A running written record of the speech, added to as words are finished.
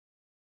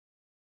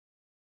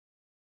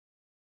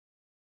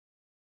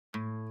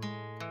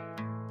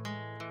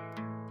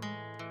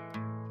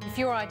If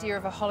your idea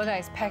of a holiday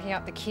is packing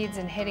up the kids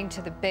and heading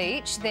to the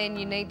beach, then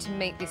you need to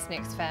meet this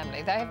next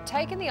family. They have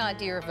taken the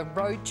idea of a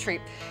road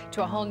trip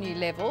to a whole new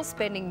level,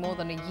 spending more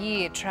than a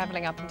year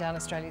travelling up and down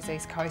Australia's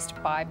east coast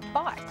by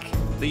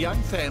bike. The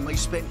young family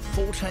spent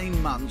 14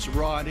 months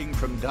riding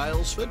from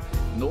Daylesford,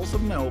 north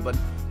of Melbourne,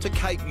 to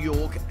Cape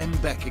York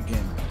and back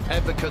again.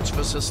 Advocates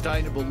for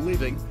sustainable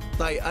living,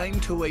 they aim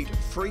to eat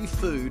free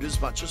food as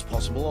much as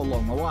possible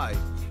along the way.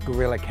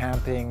 Guerrilla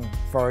camping,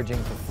 foraging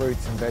for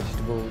fruits and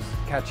vegetables,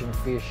 catching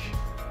fish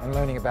and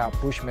learning about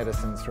bush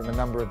medicines from a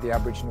number of the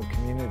Aboriginal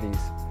communities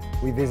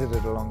we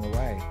visited along the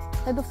way.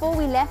 So before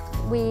we left,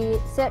 we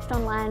searched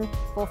online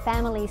for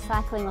families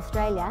cycling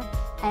Australia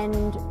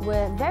and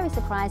were very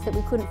surprised that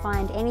we couldn't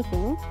find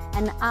anything.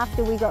 And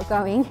after we got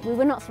going, we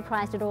were not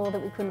surprised at all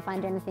that we couldn't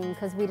find anything,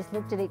 because we just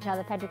looked at each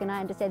other, Patrick and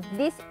I, and just said,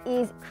 this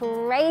is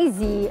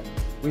crazy.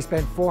 We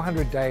spent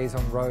 400 days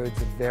on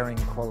roads of varying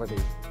quality,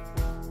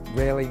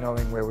 rarely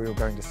knowing where we were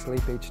going to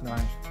sleep each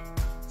night,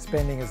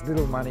 spending as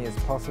little money as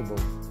possible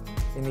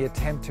in the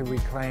attempt to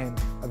reclaim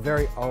a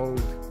very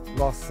old,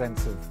 lost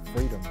sense of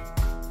freedom.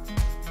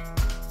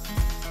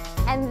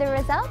 And the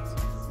result?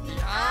 The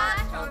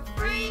art of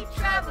free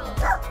travel.